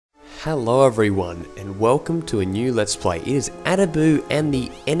Hello everyone, and welcome to a new Let's Play. It is Adiboo and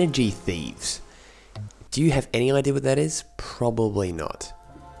the Energy Thieves. Do you have any idea what that is? Probably not.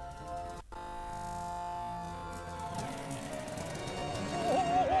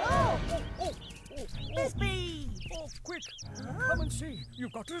 It's me! Oh, quick! Come and see.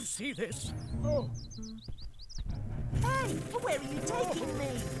 You've got to see this. Oh. Hey, where are you taking me?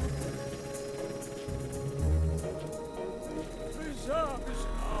 Preserves.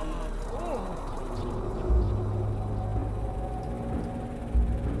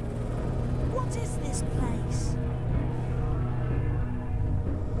 What is this place?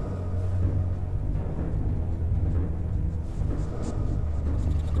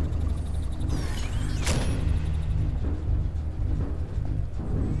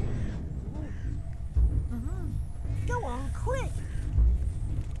 Go on, quick!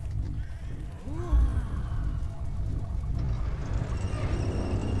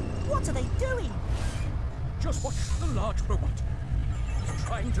 What are they doing? Just watch the large robot. He's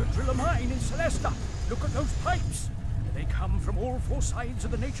trying to drill a mine in Celesta. Look at those pipes. They come from all four sides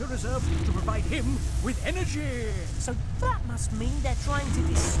of the nature reserve to provide him with energy. So that must mean they're trying to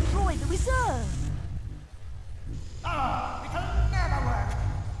destroy the reserve. Ah, it'll never work.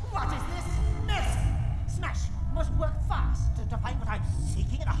 What is this mess? Smash must work fast to find what I'm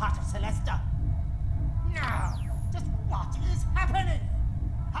seeking in the heart of Celesta. Now, just what is happening?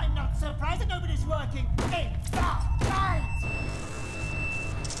 I'm not surprised that nobody's working in the light.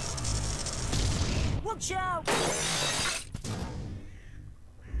 Watch out!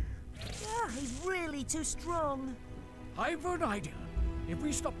 Ah, he's really too strong. I've an idea. If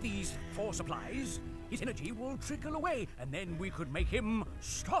we stop these four supplies, his energy will trickle away, and then we could make him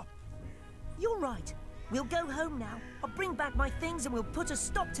stop. You're right. We'll go home now. I'll bring back my things and we'll put a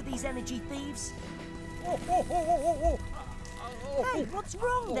stop to these energy thieves. Hey, what's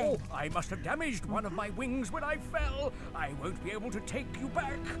wrong then? I must have damaged one of my wings when I fell. I won't be able to take you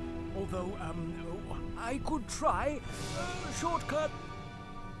back. Although, I could try. Shortcut.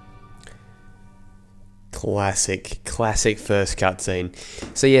 Classic first cutscene.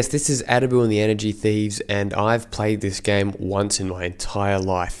 So yes, this is Adiboo and the Energy Thieves, and I've played this game once in my entire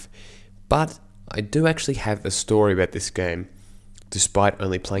life. But I do actually have a story about this game, despite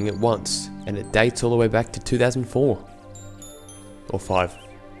only playing it once, and it dates all the way back to 2004. Or 5.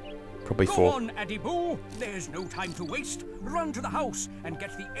 Probably 4. Go on, Adiboo. There's no time to waste. Run to the house and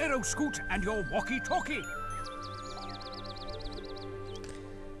get the aero scoot and your walkie-talkie.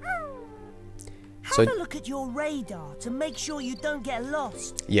 So, Have a look at your radar to make sure you don't get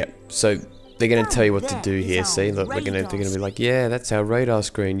lost. yep, so they're going to tell you what to do There here, is see? our Look, they're going to radar be like, yeah, that's our radar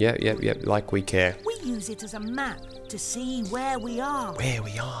screen, yep, like we care. We use it as a map to see where we are. Where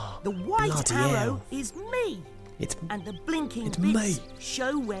we are. The white Bloody arrow hell. is me. It's And the blinking It's bits me.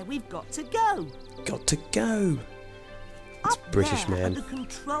 show where we've got to go. got to go. It's Up British, there man. are the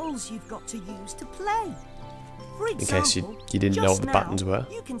controls you've got to use to play. For In example, case you didn't know what just the buttons now, were.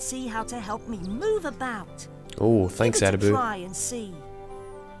 You can see how to help me move about. Oh, thanks, Give it a Adiboo. try and see.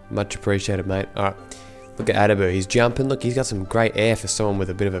 Much appreciated, mate. Alright, look at Adiboo. He's jumping. Look, he's got some great air for someone with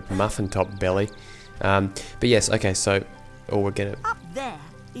a bit of a muffin top belly. But yes, okay, so... Oh, we're gonna... Up there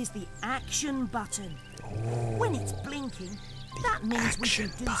is the action button. When it's blinking, that means we can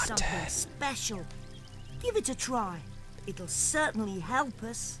action do button. something special. Give it a try. It'll certainly help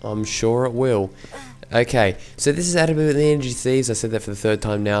us. I'm sure it will. Okay, so this is Adiboo and the Energy Thieves. I said that for the third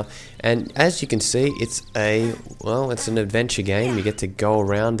time now. And as you can see, it's it's an adventure game. You get to go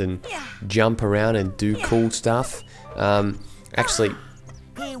around and jump around and do cool stuff. Actually,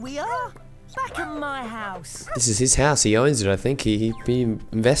 Here we are, back in my house. this is his house. He owns it, I think. He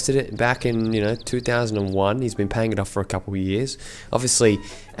invested it back in 2001. He's been paying it off for a couple of years. Obviously,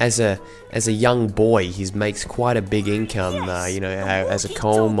 as a young boy, he makes quite a big income. As a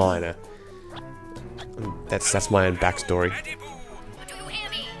coal miner. That's my own backstory. Adiboo. Do you hear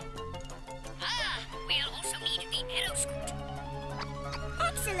me? We'll also need the aero scoot.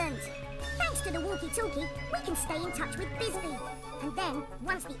 Excellent! Thanks to the walkie-talkie, we can stay in touch with Bisbee. And then,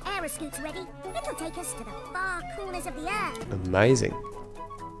 once the aeroscoot's ready, it'll take us to the far corners of the earth. Amazing.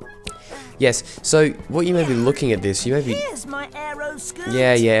 Yes, so what you may be looking at this, you may be... Here's my aero scoot.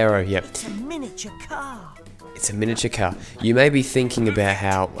 Yeah, Arrow, yep. It's a miniature car. It's a miniature car. You may be thinking about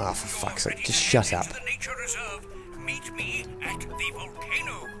how... Oh, for fuck's sake, just shut up. The nature reserve. Meet me at the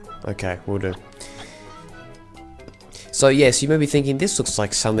volcano. Okay, we'll do. So yes, you may be thinking this looks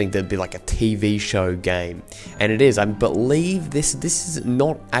like something that'd be like a TV show game, and it is. I believe this is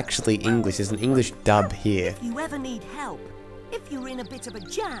not actually English. There's an English dub here. If you ever need help, if you're in a bit of a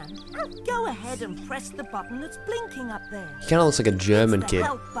jam, go ahead and press the button that's blinking up there. He kind of looks like a German It's the kid.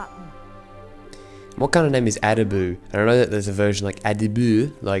 help button. What kind of name is Adiboo? And I know that there's a version like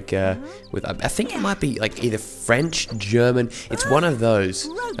Adiboo, like with I think it might be like either French, German. It's one of those.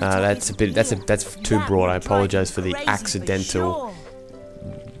 That's a bit. That's too broad. I apologize for the accidental.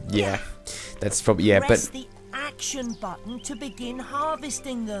 Yeah, that's probably yeah. But the action button to begin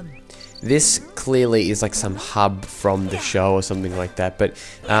harvesting them. this clearly is like some hub from the show or something like that. But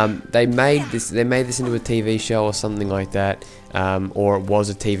they made this. They made this into a TV show or something like that. Or it was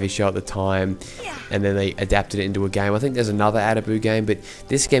a TV show at the time, and then they adapted it into a game. I think there's another Adiboo game, but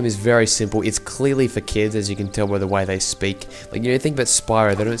this game is very simple. It's clearly for kids, as you can tell by the way they speak. Like, you know, think about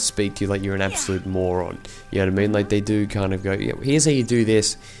Spyro, they don't speak to you like you're an absolute moron. You know what I mean? Like, they do kind of go, yeah, here's how you do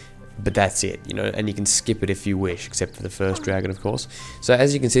this, but that's it, you know, and you can skip it if you wish, except for the first dragon, of course. So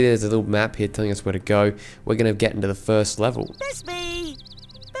as you can see, there's a little map here telling us where to go. We're going to get into the first level. Bisbee!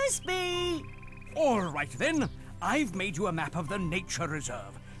 Bisbee! All right then. I've made you a map of the nature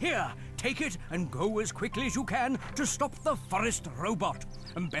reserve. Here, take it and go as quickly as you can to stop the forest robot.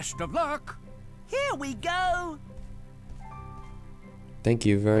 And best of luck. Here we go! Thank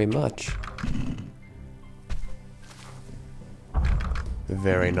you very much.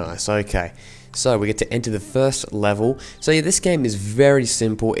 Very nice. Okay, so we get to enter the first level. So yeah, this game is very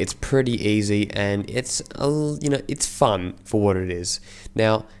simple. It's pretty easy, and it's you know, it's fun for what it is.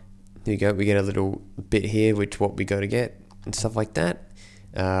 Now, here we go. We get a little bit here, which what we go to get and stuff like that.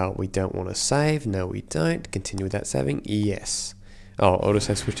 We don't want to save. No, we don't. Continue without saving. Yes. Oh,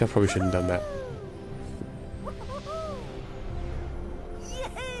 autosave switch. I probably shouldn't have done that.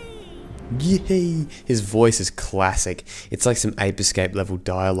 Yay! His voice is classic. It's like some Ape Escape level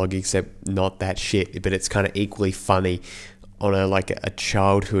dialogue, except not that shit. But it's kind of equally funny on a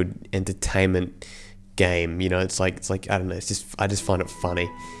childhood entertainment game. You know, it's like I don't know. It's just I just find it funny.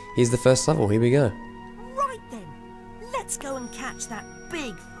 Here's the first level. Here we go. Right then, let's go and catch that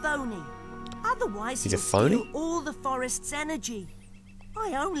big phony. Otherwise, He's a he'll phony? steal all the forest's energy.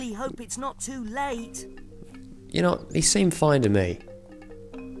 I only hope it's not too late. You know, he seemed fine to me.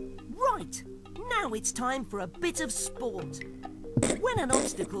 Right, now it's time for a bit of sport. When an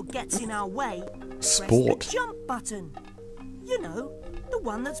obstacle gets in our way, Sport? press the jump button. You know, the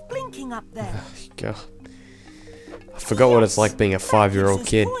one that's blinking up there. God. I forgot what it's like being a 5-year-old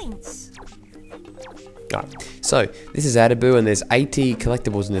kid. Right. So, this is Adiboo, and there's 80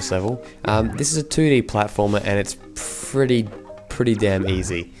 collectibles in this level. This is a 2D platformer, and it's pretty damn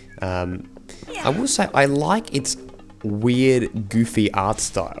easy. I will say, I like its weird, goofy art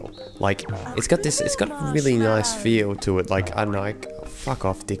style. Like, it's got a really nice feel to it. Like, I don't know, like, fuck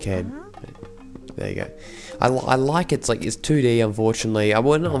off, dickhead. There you go. I like it's 2D, unfortunately.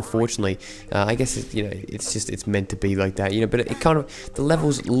 Well, not unfortunately. I guess it's meant to be like that, you know. But it kind of, the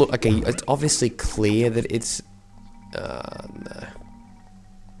levels look like it's obviously clear that it's. No.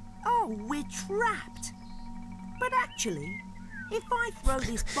 Oh, we're trapped. But actually, if I throw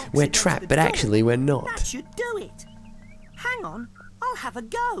this box, We're against trapped, the but door, actually we're not. That should do it. Hang on, I'll have a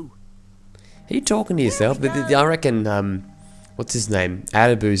go. Are you talking to yourself? I reckon. What's his name?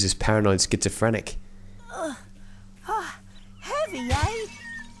 Adiboo's is paranoid schizophrenic. Heavy, eh?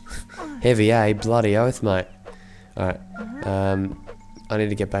 Heavy, eh? Bloody oath, mate. Alright. I need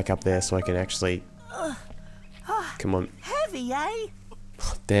to get back up there so I can actually. Come on. Heavy, eh?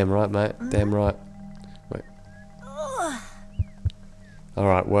 Damn right, mate. Damn right. Wait.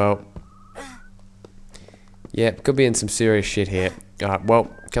 Alright, well. Yeah, could be in some serious shit here. Alright,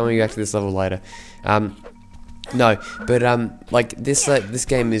 well, coming back to this level later. No, but like this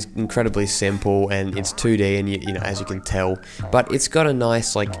game is incredibly simple, and it's 2D, and you know, as you can tell, but it's got a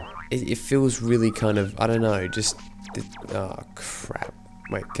nice, like, it feels really kind of, I don't know, just, oh crap.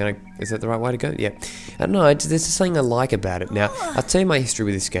 Wait, is that the right way to go? Yeah. I don't know, there's just something I like about it. Now, I'll tell you my history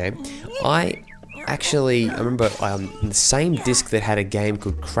with this game. I remember the same disc that had a game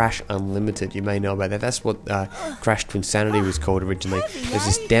called Crash Unlimited. You may know about that. That's what Crash Twinsanity was called originally. There's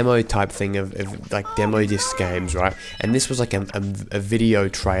this demo type thing of like demo disc games, right? And this was like a video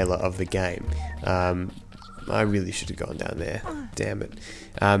trailer of the game. I really should have gone down there. Damn it.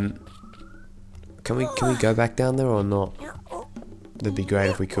 Can we go back down there or not? That'd be great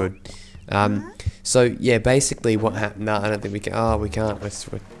if we could. So yeah, basically what happened? No, I don't think we can. Oh, we can't. We're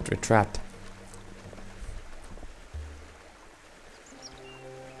trapped.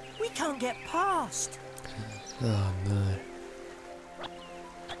 We can't get past. Oh no.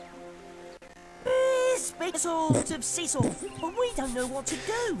 This big sort of Cecil, but we don't know what to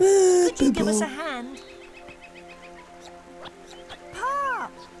do. Could you give us a hand? Pa,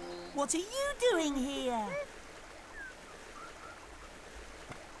 what are you doing here?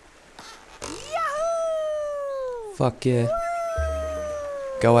 Yahoo! Fuck yeah.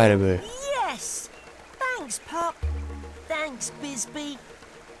 Go Adiboo. Yes, Thanks, Bisbee.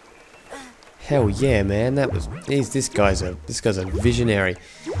 Hell yeah, man! This guy's a visionary.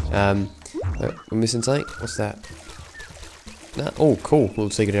 We're missing something. What's that? No. Oh, cool, little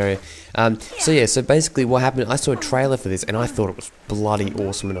secret area. So yeah, so basically what happened, I saw a trailer for this and I thought it was bloody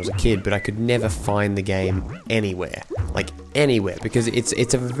awesome when I was a kid, but I could never find the game anywhere, like anywhere, because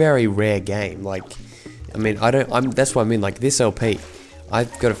it's a very rare game. Like, I mean, that's what I mean. Like this LP,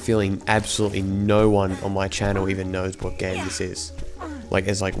 I've got a feeling absolutely no one on my channel even knows what game this is. Like,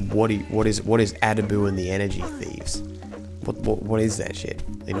 it's like what is Adiboo and the Energy Thieves? What is that shit?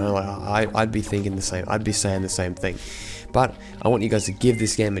 You know, like I'd be thinking the same. I'd be saying the same thing. But I want you guys to give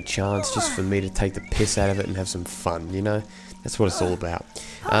this game a chance, just for me to take the piss out of it and have some fun. You know, that's what it's all about.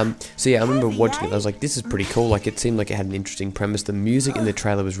 So yeah, I remember watching it. I was like, this is pretty cool. Like, it seemed like it had an interesting premise. The music in the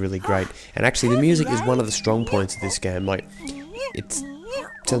trailer was really great, and actually, the music is one of the strong points of this game. Like, it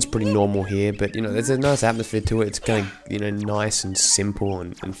sounds pretty normal here, but you know, there's a nice atmosphere to it. It's kind of, you know, nice and simple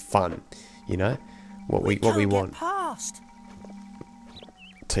and fun. You know, what we want.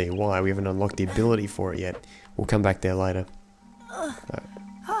 Tell you why, we haven't unlocked the ability for it yet. We'll come back there later.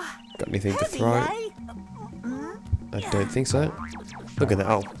 Got anything to throw? I don't think so. Look at that.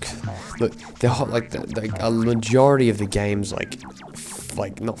 Oh, look, they're hot. Like a majority of the games,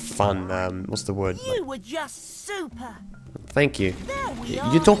 like not fun. What's the word? You were just super. Thank you.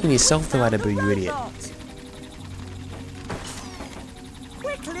 You're talking to yourself, though, Adiboo, you idiot.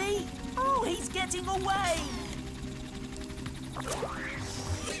 Quickly! Oh, he's getting away.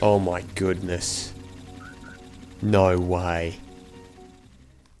 Oh my goodness. No way.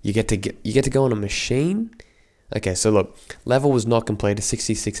 You get to go on a machine? Okay, so look, level was not completed,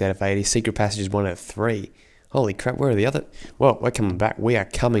 66 out of 80, secret passages 1 out of 3. Holy crap, where are the other? Well, we're coming back. We are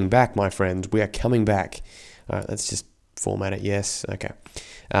coming back, my friends. We are coming back. Alright, let's just format it. Yes, okay.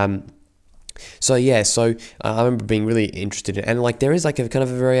 So yeah, I remember being really interested in it, and like there is like a kind of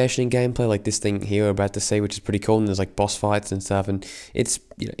a variation in gameplay, like this thing here we're about to see, which is pretty cool, and there's like boss fights and stuff, and it's,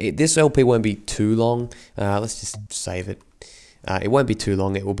 you know, this LP won't be too long. Let's just save it. It won't be too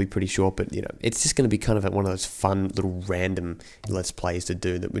long, it will be pretty short, but you know, it's just going to be kind of one of those fun little random Let's Plays to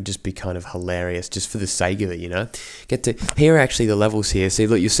do that would just be kind of hilarious just for the sake of it, you know? Here are actually the levels here. See,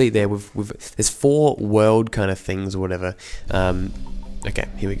 look, you see there, there's 4 world kind of things or whatever. Okay,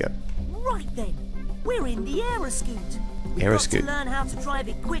 here we go. Right then, we're in the Aeroscoot. We've got to learn how to drive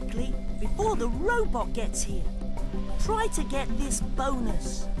it quickly before the robot gets here. Try to get this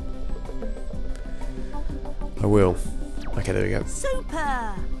bonus. I will. Okay, there we go.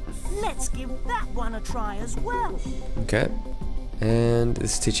 Super! Let's give that one a try as well. Okay. And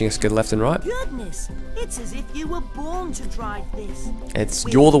it's teaching us good left and right. Goodness, it's as if you were born to drive this.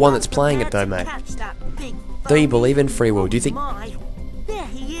 You're the one that's playing it though, mate. Don't you believe in free will? Do you think... There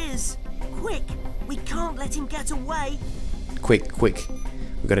he is. Quick, we can't let him get away. Quick.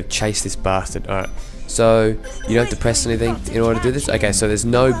 We've got to chase this bastard. Alright. So, you don't have to press anything in order to do this? Okay, so there's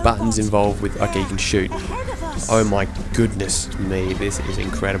no buttons involved with... Okay, you can shoot. Oh my goodness me, this is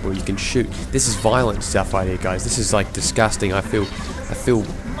incredible. You can shoot. This is violent stuff right here, guys. This is like disgusting. I feel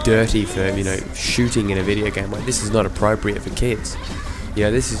dirty for, you know, shooting in a video game. Like, this is not appropriate for kids. You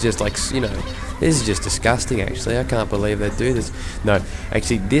know, this is just like, you know, this is just disgusting, actually. I can't believe they do this. No,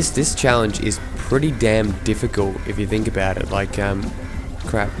 actually, this challenge is pretty damn difficult if you think about it. Like,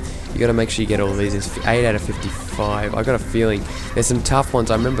 crap. You got to make sure you get all of these. It's 8 out of 55. I got a feeling there's some tough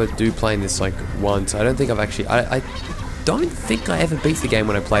ones. I remember playing this like once. I don't think I've actually... I don't think I ever beat the game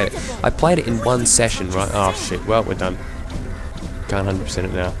when I played it. I played it in one session, right? Oh shit, well, we're done. Can't 100%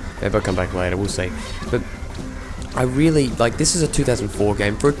 it now. Maybe I'll come back later, we'll see. But I really, like, this is a 2004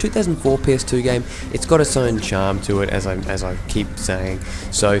 game. For a 2004 PS2 game, it's got its own charm to it, as I keep saying.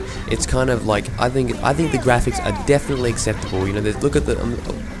 So it's kind of like, I think the graphics are definitely acceptable. You know, look at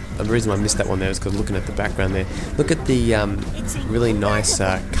the reason I missed that one there is because looking at the background there. Look at the really nice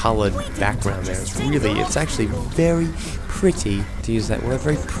coloured background there. It's actually very pretty, to use that word,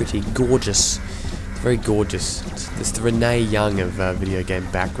 very pretty, gorgeous. It's very gorgeous. It's the Renee Young of video game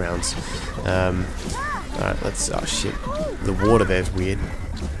backgrounds. Alright, let's... Oh shit. The water there is weird.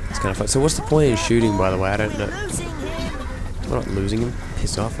 It's kind of fun. So what's the point in shooting, by the way? I don't know. We're not losing him.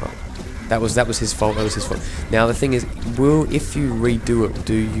 Piss off. Oh. That was his fault. That was his fault. Now the thing is, if you redo it,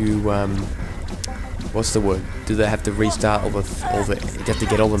 do you what's the word? Do they have to restart all the? Do you have to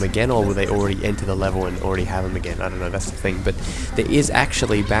get all them again, or will they already enter the level and already have them again? I don't know. That's the thing. But there is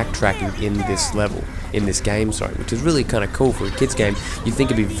actually backtracking in this level, in this game, sorry, which is really kind of cool for a kids game. You'd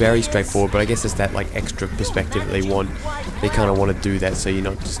think it'd be very straightforward, but I guess it's that like extra perspective that they want. They kind of want to do that, so you're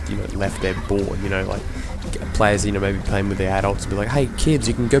not just, you know, left there bored. You know, like players, you know, maybe playing with the adults, and be like, hey kids,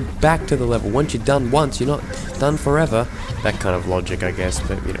 you can go back to the level. Once you're done once, you're not done forever. That kind of logic, I guess.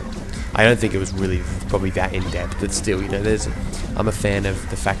 But you know, I don't think it was really probably that in depth. But still, you know, I'm a fan of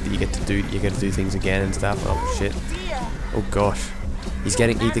the fact that you get to do things again and stuff. Oh shit! Oh gosh, he's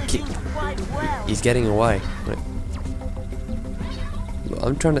getting he's getting away. Wait.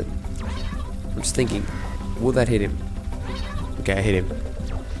 I'm just thinking, will that hit him? Okay, I hit him.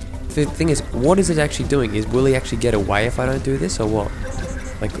 The thing is, what is it actually doing? Will he actually get away if I don't do this, or what?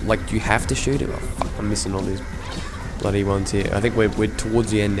 Like, do you have to shoot him? Oh fuck, I'm missing all these bloody ones here. I think we're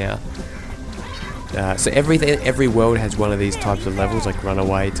towards the end now. So every world has one of these types of levels, like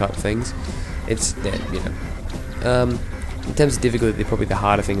runaway type things. It's, you know, in terms of difficulty, they're probably the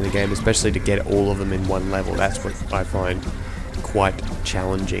harder thing in the game, especially to get all of them in one level. That's what I find quite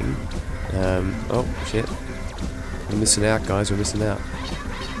challenging. Oh shit, we're missing out, guys. We're missing out.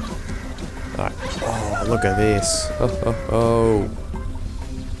 Alright. Oh, look at this. Oh.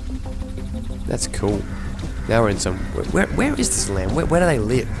 That's cool. Now we're in some... Where is this land? Where do they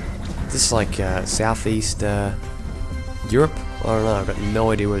live? Is this like southeast Europe? I don't know. I got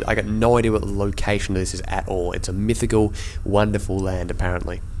no idea what the location of this is at all. It's a mythical, wonderful land,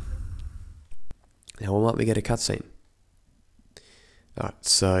 apparently. Now, why might we get a cutscene? Alright,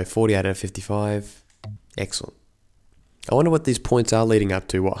 so 40 out of 55. Excellent. I wonder what these points are leading up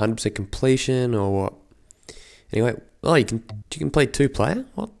to. What, 100% completion or what? Anyway, oh, you can play 2-player?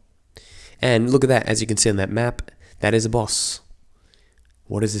 What? And look at that, as you can see on that map, that is a boss.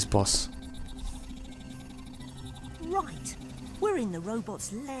 What is this boss? Right, we're in the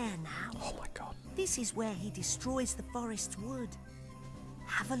robot's lair now. Oh my god. This is where he destroys the forest's wood.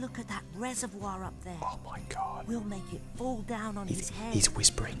 Have a look at that reservoir up there. Oh my god. We'll make it fall down on his head. He's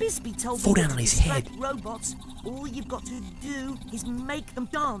whispering. Bisbee told fall me down on his head. Robots, all you've got to do is make them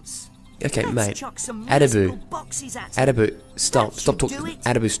dance. Okay, Let's mate. chuck some Adiboo. boxes at him. Adiboo, stop. Stop you talking. do it?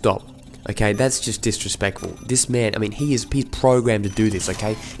 Adiboo, stop. Okay, that's just disrespectful. This man, I mean, he's programmed to do this,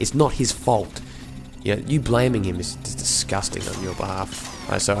 okay? It's not his fault. You know, you blaming him is just disgusting on your behalf.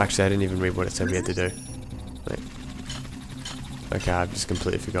 Alright, so actually I didn't even read what it said we had to do. Wait. Okay, I've just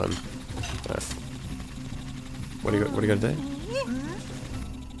completely forgotten. Right. What are you gonna do?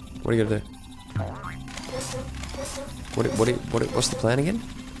 What are you gonna do? What's the plan again?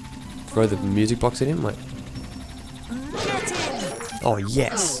 Throw the music box at him? Like, oh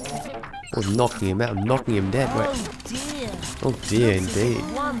yes! I was knocking him out. I'm knocking him dead. Wait. Oh dear, indeed.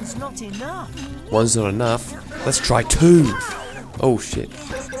 One's not enough. One's not enough. Let's try 2. Oh shit.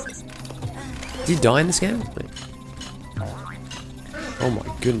 Did he die in this game? Wait. Oh my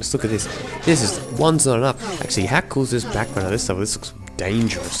goodness, look at this. This is, one's not enough. Actually, how cool is this background of this stuff? This looks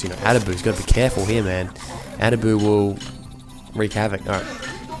dangerous, you know. Adiboo's got to be careful here, man. Adiboo will wreak havoc. Alright.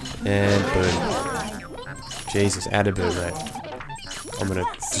 And boom. Jesus, Adiboo, mate. I'm gonna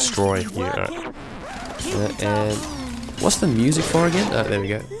destroy you. Alright. And what's the music for again? Oh, there we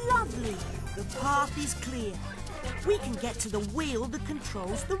go. Lovely. The path is clear. We can get to the wheel that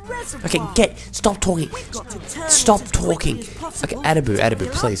controls the reservoir. Okay, stop talking. Stop talking. Okay,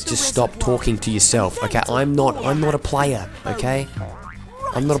 Adiboo, please, just stop talking to yourself. Okay, I'm not a player. Okay,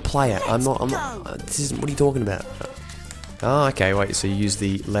 I'm not a player. I'm not. This isn't. What are you talking about? Oh, okay. Wait. So you use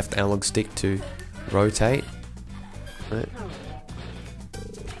the left analog stick to rotate. Right.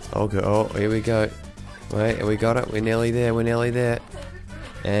 Okay. Oh, here we go. Wait, we got it. We're nearly there. We're nearly there.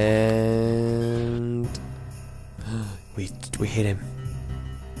 And we hit him.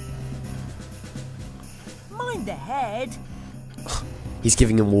 Mind the head. He's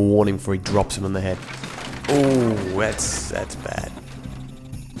giving him a warning before he drops him on the head. Oh, that's bad.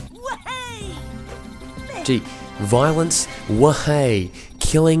 Way! Gee, violence, wahey.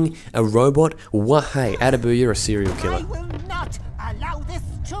 Killing a robot, wahey. Adiboo, you're a serial I killer. will not allow this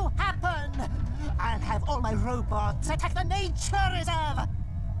to happen. I'll have all my robots attack the nature reserve.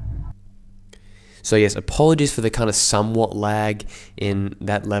 So yes, apologies for the kind of somewhat lag in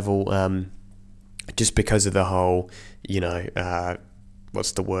that level, just because of the whole, you know,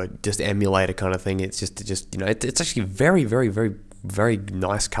 what's the word? Just emulator kind of thing. It's just you know, it's actually very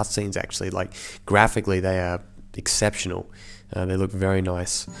nice cutscenes. Actually, like graphically, they are exceptional. They look very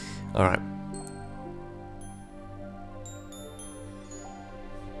nice. All right.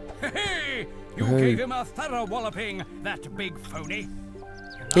 Hey! You gave him a thorough walloping, that big phony.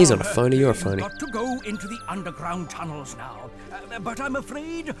 He's not a phony, you're a You've phony. got to go into the underground tunnels now. But I'm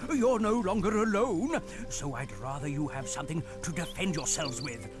afraid you're no longer alone, so I'd rather you have something to defend yourselves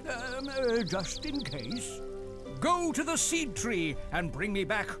with. Just in case. Go to the seed tree and bring me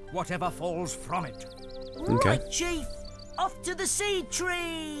back whatever falls from it. Okay. Right, Chief. Off to the seed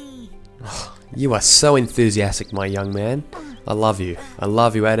tree. You are so enthusiastic, my young man. I love you. I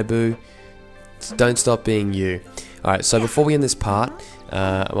love you, Adiboo. Don't stop being you. Alright, so before we end this part,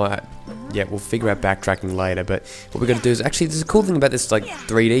 yeah, we'll figure out backtracking later, but what we're going to do is, actually, there's a cool thing about this, like,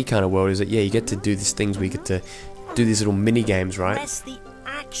 3D kind of world, is that, yeah, you get to do these things where you get to do these little mini games, right? Press the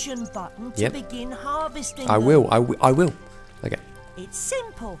action button to begin harvesting. I will. Okay. It's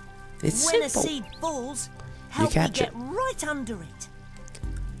simple. It's when simple. a seed falls, help me catch get it. right under it.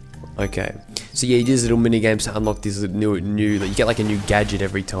 Okay. So yeah, you do these little mini games to unlock these new. You get like a new gadget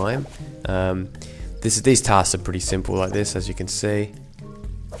every time. These tasks are pretty simple, like this, as you can see.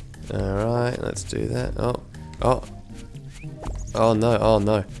 All right, let's do that. Oh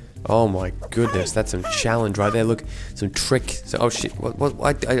no. Oh my goodness, that's some challenge right there. Look, some trick. So, oh shit! What?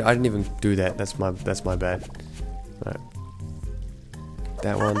 I didn't even do that. That's my bad. All right.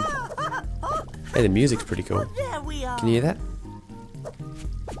 That one. Hey, the music's pretty cool. There we are. Can you hear that?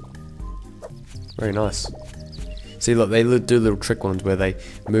 Very nice. See, look, they do little trick ones where they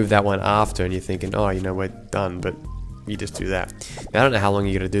move that one after, and you're thinking, oh, you know, we're done, but you just do that. Now, I don't know how long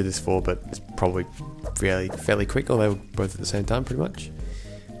you're going to do this for, but it's probably fairly quick, or they were both at the same time, pretty much.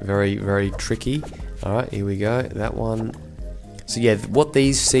 Very, very tricky. Alright, here we go. That one. So yeah, what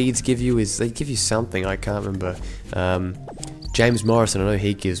these seeds give you is, they give you something, I can't remember. James Morrison, I know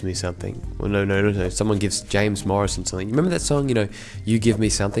he gives me something. Well, no. Someone gives James Morrison something. You remember that song, you know, You Give Me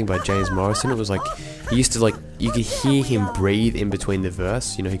Something by James Morrison? It was like, he used to like, you could hear him breathe in between the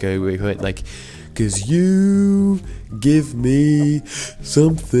verse. You know, he went like, 'cause you give me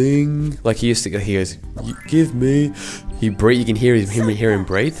something. Like he used to, he goes, you give me, you can hear him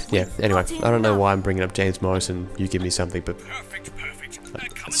breathe. Yeah, anyway, I don't know why I'm bringing up James Morrison, You Give Me Something, but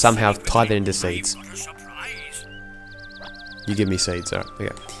somehow tie that into seeds. You give me seeds, alright,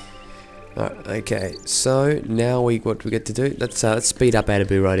 okay. Alright, okay, so now what we get to do, let's speed up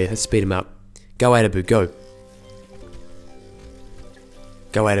Adiboo right here, let's speed him up. Go Adiboo, go.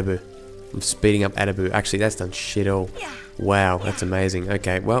 Go Adiboo. I'm speeding up Adiboo. Actually, that's done shit all. Wow, that's amazing.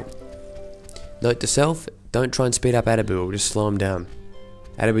 Okay, well, note to self, don't try and speed up Adiboo, or just slow him down.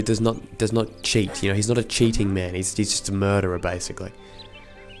 Adiboo does not cheat, you know, he's not a cheating man, he's just a murderer, basically.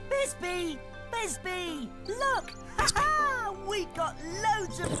 Bisbee! Look! Ha-ha! We got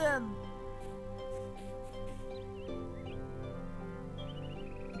loads of them!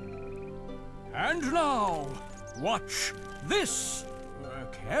 And now, watch this.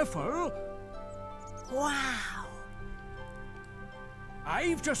 Careful. Wow!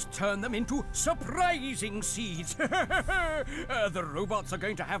 I've just turned them into surprising seeds. The robots are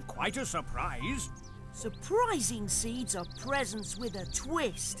going to have quite a surprise. Surprising seeds are presents with a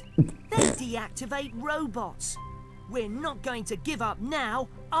twist. They deactivate robots. We're not going to give up now,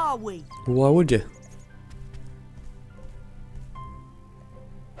 are we? Why would you?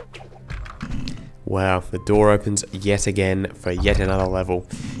 Wow, the door opens yet again for yet another level.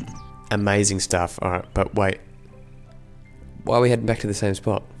 Amazing stuff. Alright, but wait. Why are we heading back to the same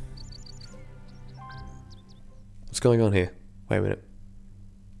spot? What's going on here? Wait a minute.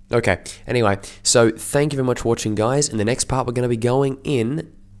 Okay, anyway, so thank you very much for watching, guys. In the next part, we're going to be going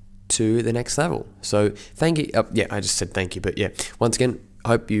in to the next level. So thank you. Yeah, I just said thank you, but yeah. Once again, I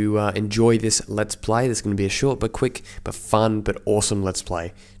hope you enjoy this Let's Play. This is going to be a short but quick but fun but awesome Let's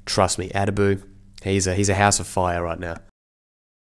Play. Trust me, Adiboo, he's a house of fire right now.